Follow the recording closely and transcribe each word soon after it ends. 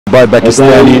by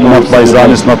Pakistani, not by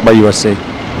Zionists, not by USA.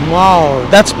 Wow,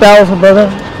 that's powerful, brother.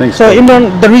 Thanks. So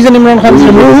the reason Imran Khan is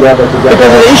removed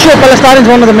because the issue of Palestine is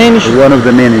one of the main issues. One of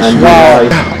the main issues.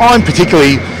 Wow. I'm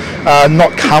particularly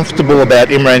not comfortable about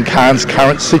Imran Khan's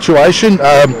current situation.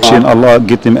 Allah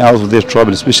get him out of their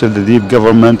trouble, especially the deep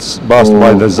governments passed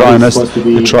by the Zionists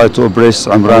who try to oppress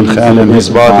Imran Khan and his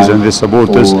parties and their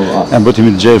supporters and put him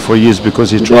in jail for years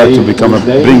because he tried to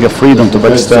bring a freedom to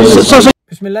Pakistan.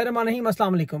 बिस्मिल्लाहिर्रहमानिर्रहीम,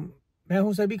 अस्सलाम वालेकुम। मैं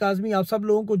हूं SabyKazmi। आप सब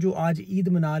लोगों को जो आज ईद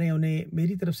मना रहे हैं उन्हें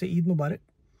मेरी तरफ से ईद मुबारक।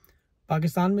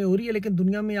 पाकिस्तान में हो रही है, लेकिन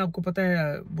दुनिया में आपको पता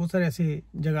है बहुत सारे ऐसे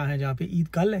जगह हैं जहाँ पे ईद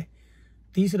कल है,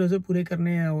 30 रोज़े पूरे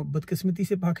करने हैं। और बदकिस्मती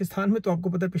से पाकिस्तान में तो आपको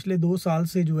पता है पिछले 2 साल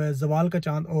से जो है जवाल का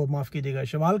चांद, और माफ़ कीजिएगा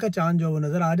शवाल का चांद जो है वो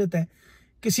नज़र आ जाता है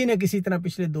किसी न किसी तरह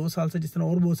पिछले 2 साल से, जिस तरह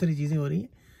और बहुत सारी चीज़ें हो रही हैं।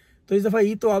 तो इस दफ़ा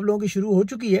ईद तो आप लोगों की शुरू हो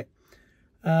चुकी है,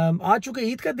 आ चुके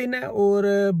ईद का दिन है, और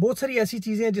बहुत सारी ऐसी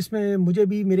चीज़ें हैं जिसमें मुझे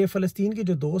भी मेरे फ़लस्तीन के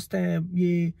जो दोस्त हैं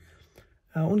ये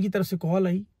उनकी तरफ से कॉल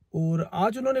आई, और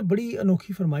आज उन्होंने बड़ी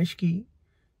अनोखी फरमाइश की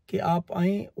कि आप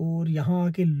आएँ और यहाँ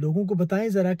आके लोगों को बताएं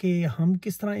ज़रा कि हम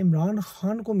किस तरह इमरान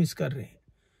खान को मिस कर रहे हैं।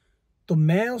 तो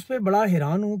मैं उस पर बड़ा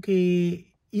हैरान हूँ कि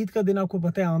ईद का दिन आपको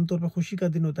पता है आमतौर पर खुशी का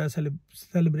दिन होता है,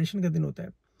 सेलिब्रेशन का दिन होता है।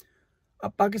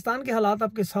 अब पाकिस्तान के हालात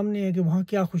आपके सामने है कि वहाँ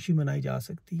क्या खुशी मनाई जा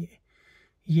सकती है।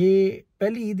 ये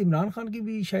पहली ईद इमरान खान की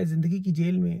भी शायद ज़िंदगी की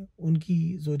जेल में,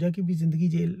 उनकी जोजा की भी ज़िंदगी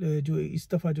जेल, जो इस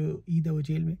दफ़ा जो ईद है वो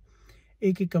जेल में,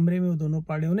 एक एक कमरे में वो दोनों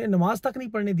पढ़ रहे हैं। उन्हें नमाज तक नहीं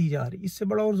पढ़ने दी जा रही। इससे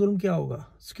बड़ा और जुल्म क्या होगा।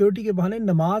 सिक्योरिटी के बहाने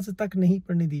नमाज तक नहीं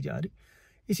पढ़ने दी जा रही।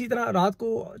 इसी तरह रात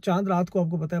को, चांद रात को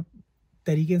आपको पता है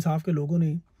तहरीक इंसाफ के लोगों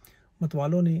ने,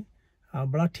 मतवालों ने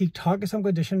बड़ा ठीक ठाक किस्म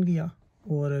का जश्न किया,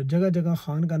 और जगह जगह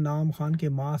खान का नाम, खान के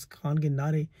मास्क, खान के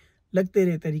नारे लगते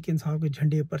रहे, तहरीक इंसाफ के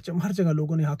झंडे, परचम, हर जगह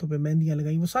लोगों ने हाथों पे मेहंदियाँ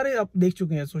लगाई। वो सारे आप देख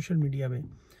चुके हैं सोशल मीडिया में,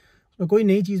 उसमें कोई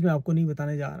नई चीज़ मैं आपको नहीं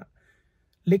बताने जा रहा।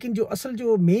 लेकिन जो असल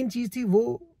जो मेन चीज़ थी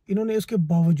वो इन्होंने उसके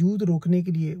बावजूद रोकने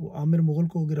के लिए वो आमिर मुग़ल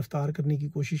को गिरफ़्तार करने की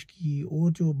कोशिश की,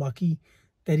 और जो बाकी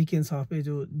तहरीक इंसाफ पे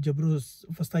जो जबर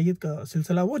फस्तायत का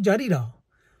सिलसिला वो जारी रहा।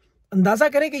 अंदाज़ा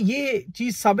करें कि ये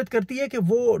चीज़ साबित करती है कि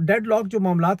वो डेड लॉक जो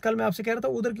मामलात कल मैं आपसे कह रहा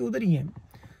था उधर के उधर ही हैं।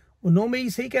 वो 9 मई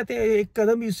सही कहते हैं, एक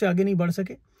कदम भी उससे आगे नहीं बढ़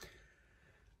सके।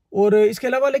 और इसके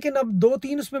अलावा लेकिन अब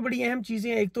 2-3 उसमें बड़ी अहम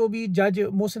चीज़ें हैं। एक तो अभी जज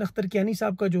मोहसिन अख्तर कियानी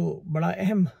साहब का जो बड़ा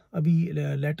अहम अभी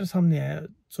लेटर सामने आया,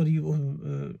 सॉरी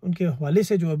उनके हवाले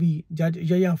से, जो अभी जज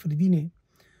यया अफरीदी ने,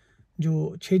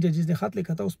 जो 6 जजेस ने ख़त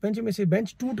लिखा था, उस बेंच में से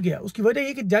बेंच टूट गया। उसकी वजह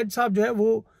ये कि जज साहब जो है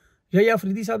वो यया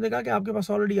अफरीदी साहब ने कहा कि आपके पास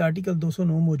ऑलरेडी आर्टिकल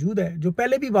 209 मौजूद है, जो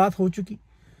पहले भी बात हो चुकी।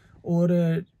 और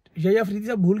यया अफरीदी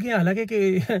साहब भूल गए हालांकि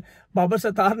कि बाबर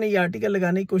सत्तार ने ये आर्टिकल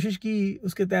लगाने की कोशिश की,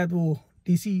 उसके तहत वो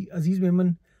DC अजीज़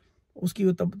मेमन उसकी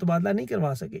वो तबादला नहीं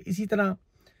करवा सके। इसी तरह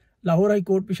Lahore high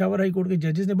court, Peshawar high court के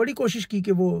जजेस ने बड़ी कोशिश की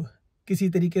कि वो किसी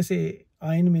तरीके से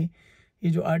आइन में ये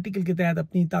जो आर्टिकल के तहत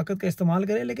अपनी ताकत का इस्तेमाल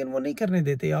करें, लेकिन वो नहीं करने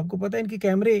देते। आपको पता है इनके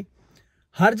कैमरे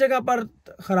हर जगह पर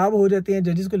ख़राब हो जाते हैं,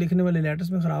 जजेस को लिखने वाले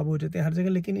लेटर्स में ख़राब हो जाते हैं हर जगह,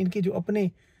 लेकिन इनके जो अपने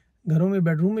घरों में,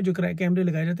 बेडरूम में जो कैमरे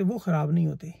लगाए जाते हैं वो ख़राब नहीं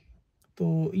होते।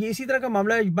 तो ये इसी तरह का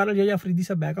मामला है। बार यया अफरीदी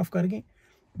साहब बैक ऑफ कर गए,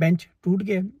 बेंच टूट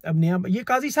गया। अब नया ये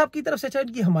काजी साहब की तरफ से अच्छा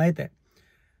इनकी हमायत है,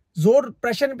 जोर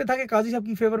प्रेशर पे था कि काजी साहब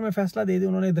की फेवर में फैसला दे दे,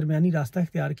 उन्होंने दरमियानी रास्ता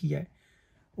इख्तियार किया है।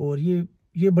 और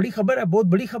ये बड़ी खबर है, बहुत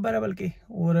बड़ी खबर है बल्कि।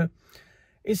 और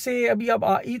इससे अभी अब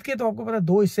ईद के तो आपको पता है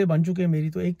 2 हिस्से बन चुके हैं। मेरी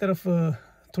तो एक तरफ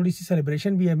थोड़ी सी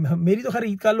सेलिब्रेशन भी है, मेरी तो खैर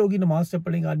ईद कल होगी, नमाज से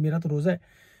पढ़ेंगे, आज मेरा तो रोज़ा है,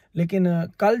 लेकिन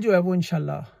कल जो है वो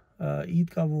इंशाल्लाह ईद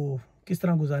का वो किस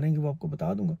तरह गुजारेंगे वो आपको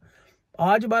बता दूंगा।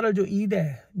 आज 12 जो ईद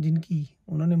है जिनकी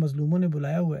उन्होंने मजलूमों ने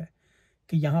बुलाया हुआ है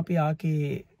कि यहाँ पे आके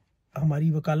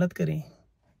हमारी वकालत करें।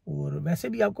 और वैसे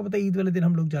भी आपको पता है ईद वाले दिन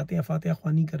हम लोग जाते हैं फातिहा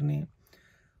ख्वानी करने,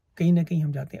 कहीं ना कहीं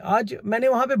हम जाते हैं। आज मैंने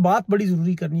वहाँ पे बात बड़ी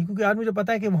ज़रूरी करनी है, क्योंकि आज मुझे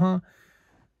पता है कि वहाँ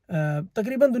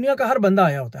तकरीबन दुनिया का हर बंदा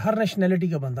आया होता है, हर नेशनैलिटी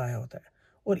का बंदा आया होता है,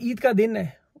 और ईद का दिन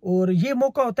है, और ये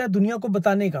मौका होता है दुनिया को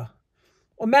बताने का।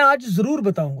 और मैं आज ज़रूर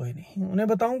बताऊँगा इन्हें, उन्हें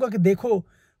बताऊँगा कि देखो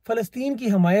फ़लस्तीन की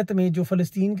हमायत में जो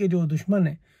फ़लस्तीन के जो दुश्मन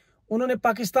हैं उन्होंने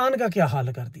पाकिस्तान का क्या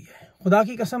हाल कर दिया है। खुदा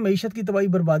की कसम मईशत की तबाही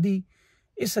बर्बादी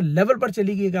इस लेवल पर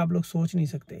चली गई कि आप लोग सोच नहीं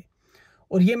सकते।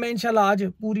 और ये मैं इंशाल्लाह आज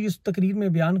पूरी इस तकरीर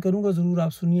में बयान करूंगा, ज़रूर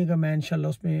आप सुनिएगा। मैं इंशाल्लाह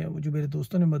उसमें जो मेरे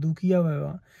दोस्तों ने मदऊ किया हुआ है,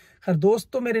 वहाँ खैर दोस्त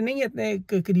तो मेरे नहीं है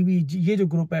इतने करीबी, ये जो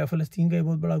ग्रुप है फ़लस्तीन का ये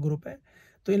बहुत बड़ा ग्रुप है,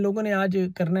 तो इन लोगों ने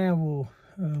आज करना है वो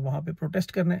वहाँ पे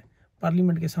प्रोटेस्ट करना है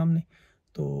पार्लियामेंट के सामने।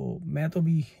 तो मैं तो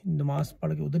भी नमाज़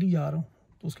पढ़ के उधर ही जा रहा हूँ,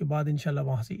 तो उसके बाद इंशाल्लाह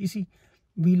वहाँ से इसी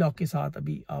वीलॉग के साथ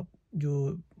अभी आप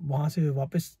जो वहाँ से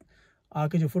वापस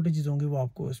आके जो फुटेजेस होंगे वो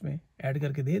आपको उसमें ऐड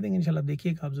करके दे देंगे इंशाल्लाह।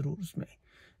 देखिएगा आप ज़रूर उसमें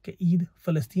कि ईद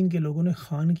फ़लस्तीन के लोगों ने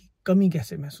खान की कमी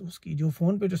कैसे महसूस की। जो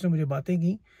फ़ोन पे जो उसने मुझे बातें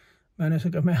की, मैंने उसे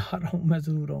कहा मैं आ रहा हूँ, मैं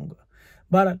ज़रूर आऊँगा।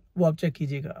 बहरहाल वो आप चेक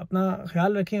कीजिएगा, अपना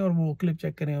ख्याल रखें और वो क्लिप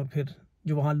चेक करें। और फिर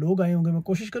जो वहाँ लोग आए होंगे मैं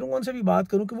कोशिश करूँगा उनसे भी बात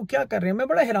करूँ कि वो क्या कर रहे हैं। मैं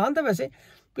बड़ा हैरान था वैसे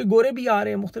कि गोरे भी आ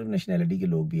रहे हैं, मुख्तलिफ नेशनैलिटी के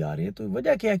लोग भी आ रहे हैं, तो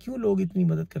वजह क्या है, क्यों लोग इतनी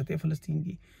मदद करते हैं फ़लस्तीन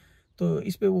की। तो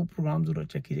इस पर वो प्रोग्राम ज़रूर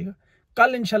चेक कीजिएगा।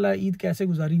 कल इंशाल्लाह ईद कैसे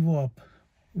गुजारी वो आप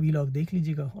वीलॉग देख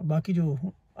लीजिएगा, और बाकी जो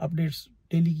अपडेट्स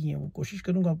डेली की हैं वो कोशिश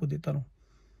करूँगा आपको देता रहूँ।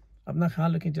 अपना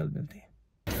ख्याल रखें, जल्द मिलते हैं।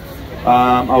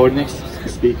 Our next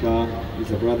speaker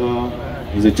is a brother,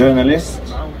 he's a journalist,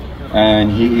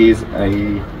 and he is a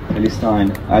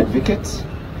Palestine advocate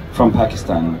from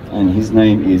Pakistan, and his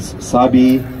name is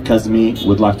Sabee Kazmi.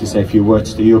 Would like to say a few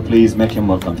words to you. Please make him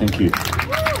welcome. Thank you.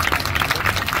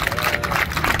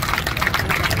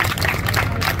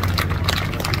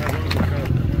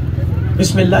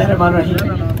 Bismillahirrahmanirrahim.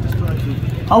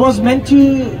 I was meant to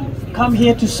come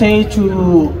here to say to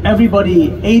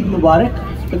everybody Eid Mubarak,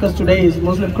 because today is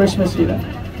Muslim Christmas dinner.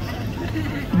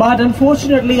 But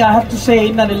unfortunately I have to say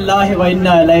Inna lillahi wa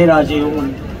inna ilayhi raji'un.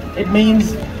 It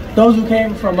means those who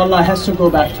came from Allah has to go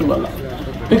back to Allah.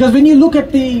 Because when you look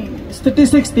at the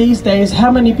statistics these days,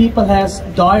 how many people has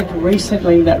died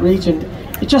recently in that region,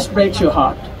 it just breaks your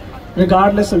heart.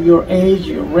 Regardless of your age,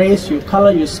 your race, your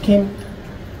color, your skin,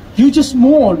 you just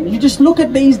mourn. You just look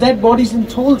at these dead bodies in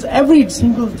tolls every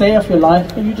single day of your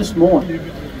life and you just mourn.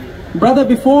 Brother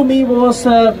before me was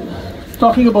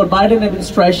talking about Biden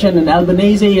administration and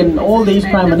Albanese and all these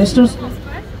prime ministers.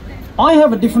 I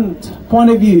have a different point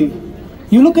of view.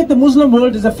 You look at the Muslim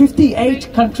world, there's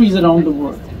 58 countries around the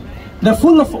world. They're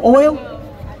full of oil,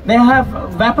 they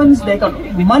have weapons, they got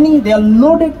money, they are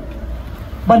loaded,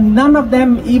 but none of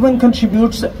them even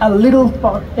contributes a little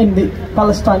part in the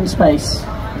Palestine space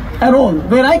at all.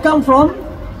 Where I come from,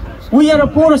 we are a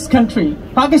poorest country.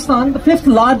 Pakistan, the 5th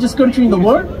largest country in the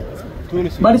world,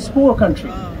 but it's a poor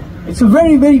country. It's a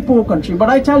very, very poor country. But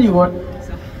I tell you what,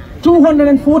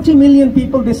 240 million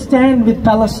people, they stand with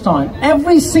Palestine.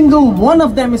 Every single one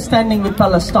of them is standing with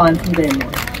Palestine from day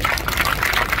one.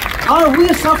 We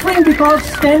are suffering because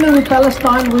standing with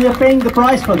Palestine, we are paying the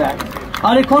price for that.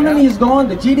 Our economy is gone,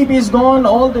 the GDP is gone,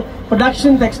 all the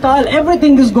production, textile,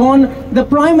 everything is gone. The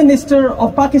Prime Minister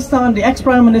of Pakistan, the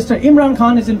ex-Prime Minister Imran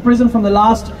Khan, is in prison from the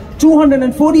last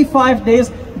 245 days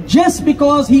just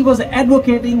because he was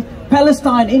advocating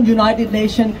Palestine in United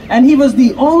Nations, and he was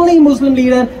the only Muslim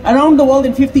leader around the world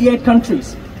in 58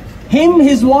 countries. Him,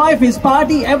 his wife, his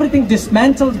party, everything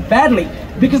dismantled badly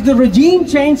because the regime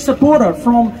change supporter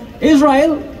from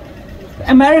Israel,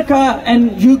 America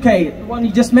and UK, the one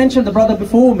you just mentioned, the brother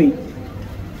before me,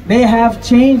 they have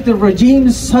changed the regime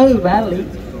so badly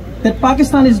that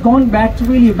Pakistan has gone back to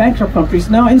really a bankrupt country. It's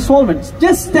now insolvent.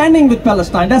 Just standing with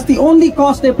Palestine, that's the only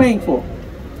cost they're paying for.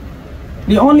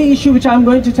 The only issue which I'm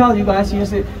going to tell you guys is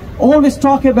that always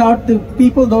talk about the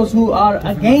people, those who are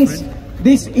against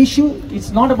this issue.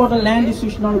 It's not about a land issue,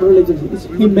 it's not a religion, it's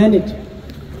humanity.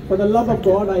 For the love of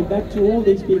God, I beg to all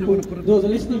these people, those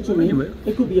listening to me,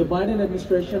 it could be a Biden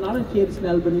administration, I don't care, it's an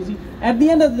Albanese. At the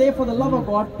end of the day, for the love of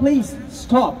God, please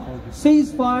stop,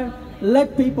 cease fire,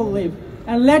 let people live,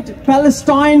 and let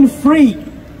Palestine free.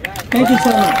 Thank you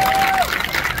so much.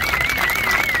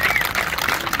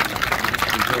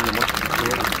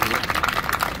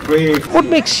 What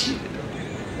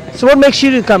makes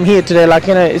you to come here today? Like,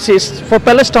 you know, it's for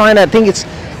Palestine. I think it's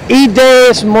Eid Day.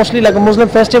 It's mostly like a Muslim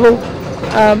festival.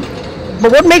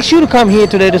 But what makes you to come here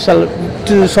today to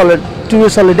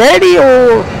solidarity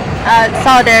or?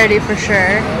 Solidarity for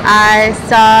sure. I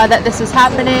saw that this was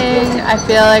happening. I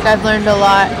feel like I've learned a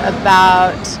lot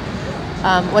about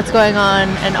what's going on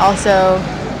and also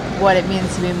what it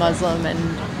means to be Muslim. And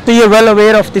so you're well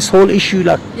aware of this whole issue,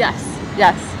 like? Yes,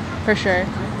 for sure.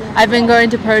 I've been going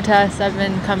to protests, I've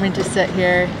been coming to sit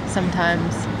here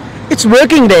sometimes. It's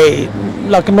working day,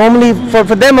 like normally for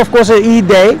them of course it's Eid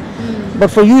day, but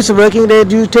for you it's a working day.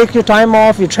 Do you take your time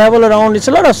off, you travel around? It's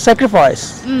a lot of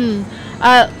sacrifice.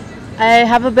 I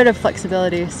have a bit of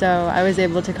flexibility, so I was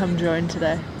able to come join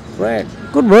today. Right,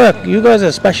 good work, you guys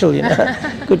are special, you know.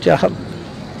 Good job.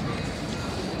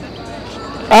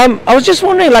 I was just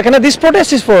wondering, like, I know this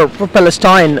protest is for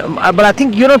Palestine, but I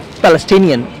think you're not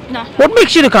Palestinian. No. What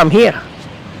makes you to come here?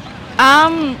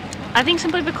 I think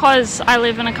simply because I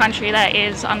live in a country that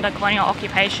is under colonial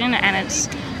occupation, and it's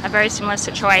a very similar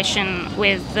situation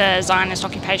with the Zionist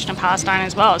occupation of Palestine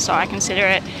as well. So I consider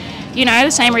it, you know,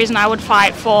 the same reason I would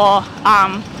fight for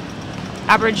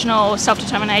Aboriginal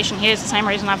self-determination here is the same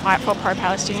reason I fight for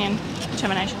pro-Palestinian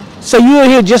determination. So you are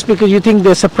here just because you think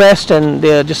they're suppressed and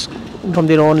they're just from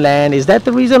their own land? Is that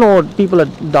the reason, or people are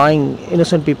dying,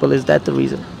 innocent people? Is that the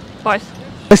reason? Both.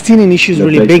 Palestinian issue is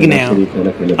really big now.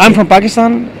 I'm from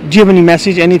Pakistan. Do you have any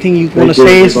message, anything you want to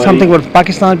say, something about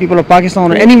Pakistan, people of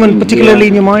Pakistan, or anyone particularly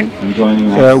in your mind?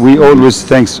 We always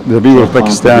thank the people of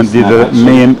Pakistan. They're the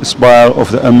main spire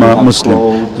of the Ummah Muslim.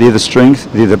 They're the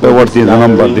strength, they're the power, they're the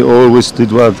number. They always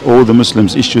did with all the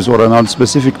Muslims issues or around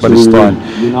specific Palestine.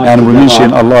 And we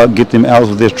mention Allah get them out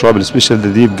of their trouble, especially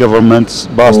the deep governments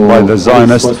passed by the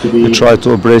Zionists. They try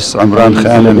to oppress Imran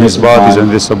Khan and his parties and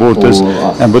their supporters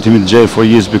and put him in jail for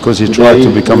years because he tried to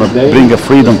bring a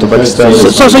freedom to Pakistan.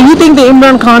 So you think the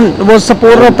Imran Khan was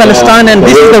supporter of Palestine and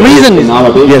this is the reason?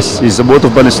 Yes, he's support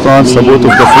of Palestine, support of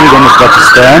the freedom of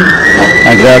Pakistan,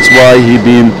 and that's why he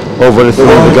been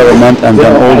overthrown the government and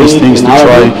done all these things to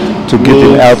try to get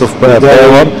him out of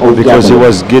power, because he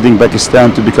was getting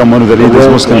Pakistan to become one of the leaders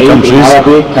of Muslim countries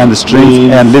and the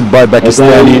strength and led by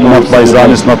Pakistani, not by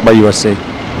Zionists, not by USA.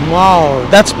 Wow,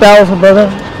 that's powerful, brother.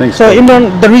 Thanks. So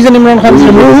the reason Imran Khan is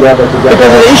removed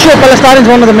because the issue of Palestine is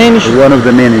one of the main issues. One of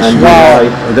the main issues.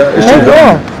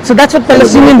 Wow. So that's what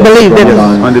Palestinians believe.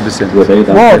 100%.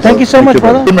 Wow, thank you so much,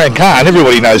 brother. Imran Khan,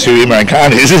 everybody knows who Imran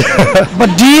Khan is.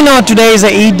 But do you know today is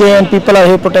a Eid day and people are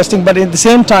here protesting, but at the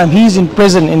same time he's in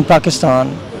prison in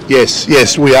Pakistan?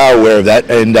 Yes, we are aware of that,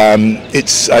 and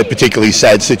it's a particularly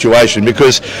sad situation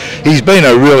because he's been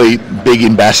a really big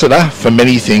ambassador for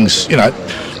many things, you know,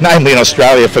 namely in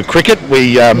Australia for cricket.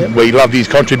 We loved his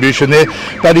contribution there,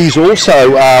 but he's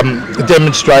also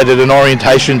demonstrated an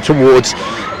orientation towards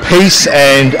peace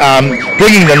and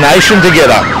bringing the nation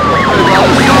together.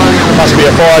 Must be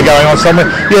a fire going on somewhere.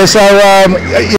 Yeah, so